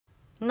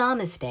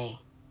Namaste.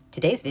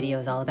 Today's video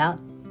is all about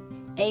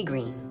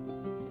Aegirine.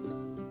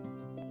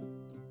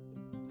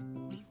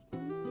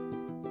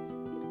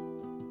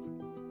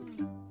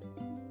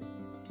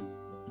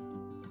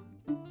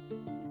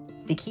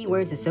 The key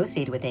words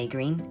associated with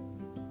Aegirine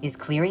is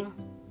clearing,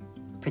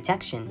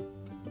 protection,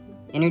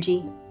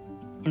 energy,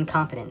 and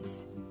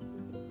confidence.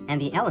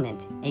 And the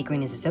element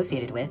Aegirine is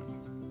associated with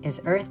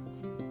is earth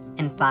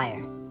and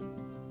fire.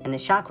 And the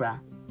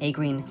chakra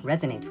Aegirine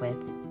resonates with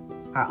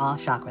are all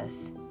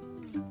chakras.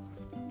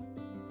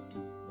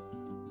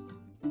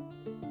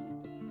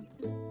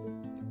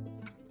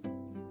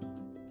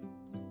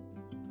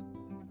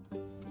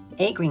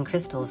 Aegirine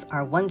crystals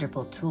are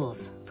wonderful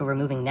tools for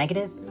removing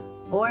negative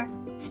or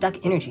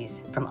stuck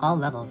energies from all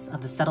levels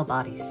of the subtle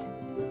bodies,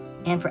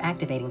 and for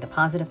activating the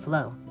positive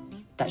flow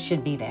that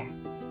should be there.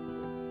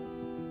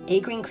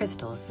 Aegirine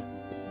crystals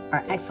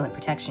are excellent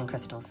protection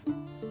crystals,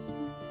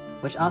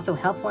 which also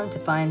help one to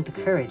find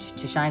the courage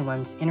to shine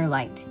one's inner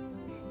light,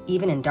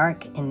 even in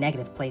dark and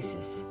negative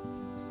places.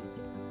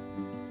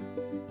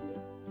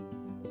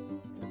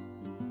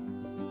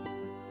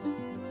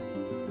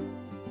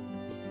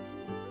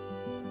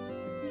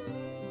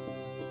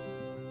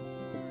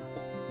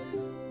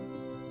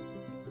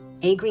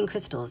 Aegirine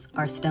crystals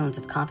are stones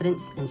of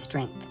confidence and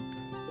strength,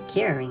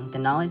 carrying the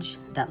knowledge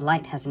that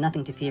light has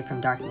nothing to fear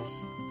from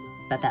darkness,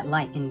 but that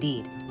light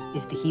indeed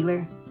is the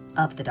healer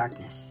of the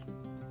darkness.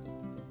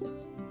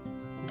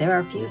 There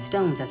are few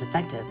stones as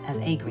effective as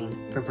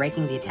Aegirine for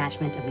breaking the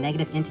attachment of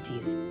negative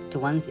entities to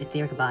one's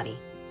etheric body.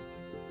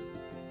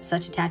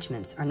 Such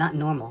attachments are not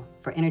normal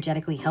for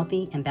energetically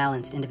healthy and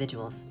balanced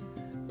individuals,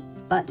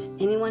 but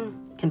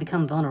anyone can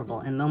become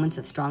vulnerable in moments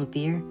of strong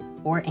fear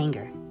or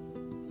anger.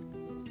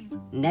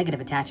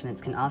 Negative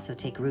attachments can also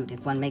take root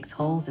if one makes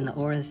holes in the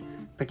aura's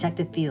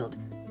protective field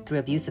through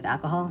abuse of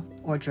alcohol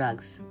or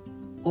drugs,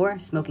 or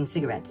smoking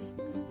cigarettes,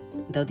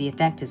 though the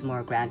effect is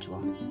more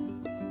gradual.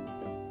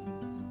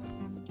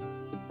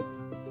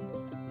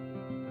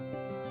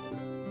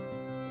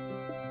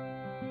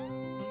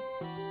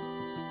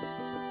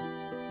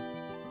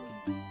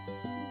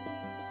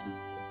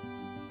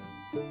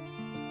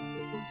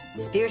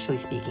 Spiritually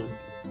speaking,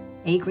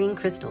 Aegirine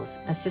crystals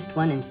assist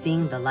one in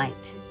seeing the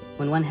light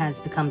when one has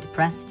become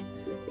depressed,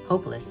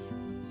 hopeless,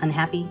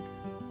 unhappy,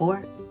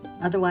 or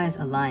otherwise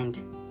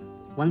aligned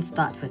one's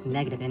thoughts with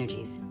negative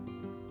energies.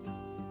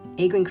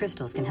 Aegirine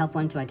crystals can help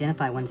one to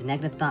identify one's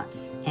negative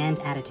thoughts and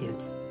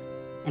attitudes,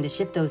 and to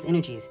shift those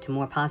energies to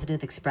more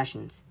positive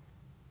expressions.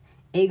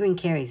 Aegirine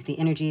carries the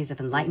energies of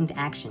enlightened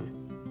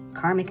action,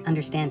 karmic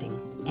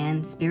understanding,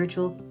 and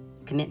spiritual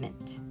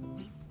commitment.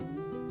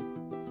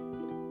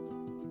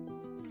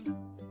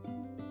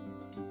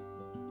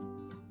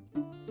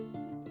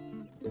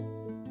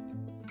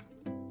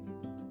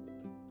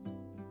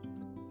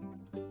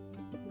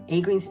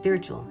 Aegirine's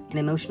spiritual and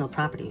emotional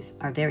properties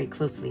are very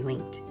closely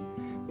linked.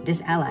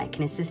 This ally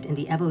can assist in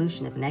the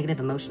evolution of negative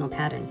emotional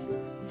patterns,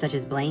 such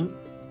as blame,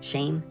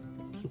 shame,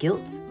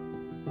 guilt,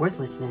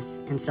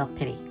 worthlessness, and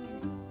self-pity.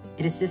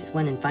 It assists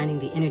one in finding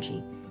the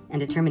energy and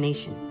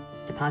determination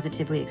to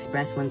positively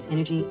express one's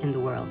energy in the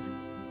world.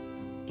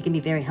 It can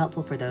be very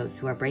helpful for those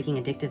who are breaking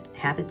addictive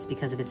habits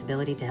because of its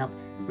ability to help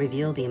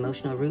reveal the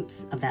emotional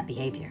roots of that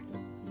behavior.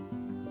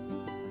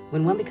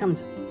 When one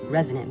becomes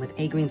resonant with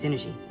Aegirine's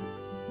energy,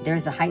 there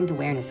is a heightened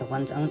awareness of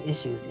one's own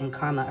issues and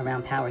karma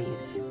around power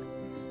use.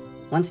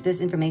 Once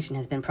this information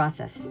has been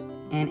processed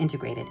and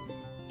integrated,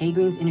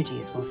 Aegirine's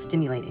energies will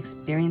stimulate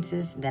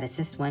experiences that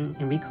assist one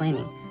in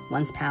reclaiming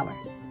one's power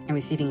and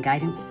receiving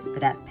guidance for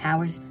that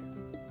power's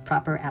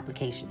proper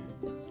application.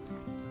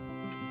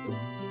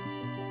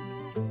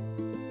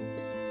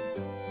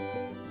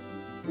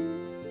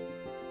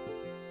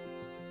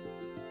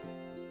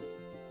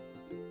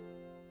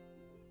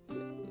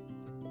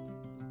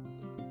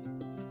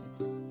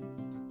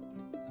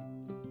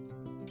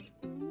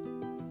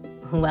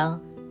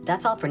 Well,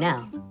 that's all for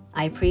now.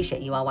 I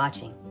appreciate you all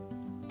watching.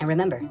 And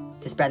remember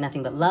to spread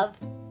nothing but love,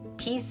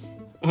 peace,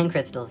 and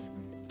crystals.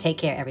 Take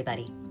care,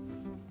 everybody.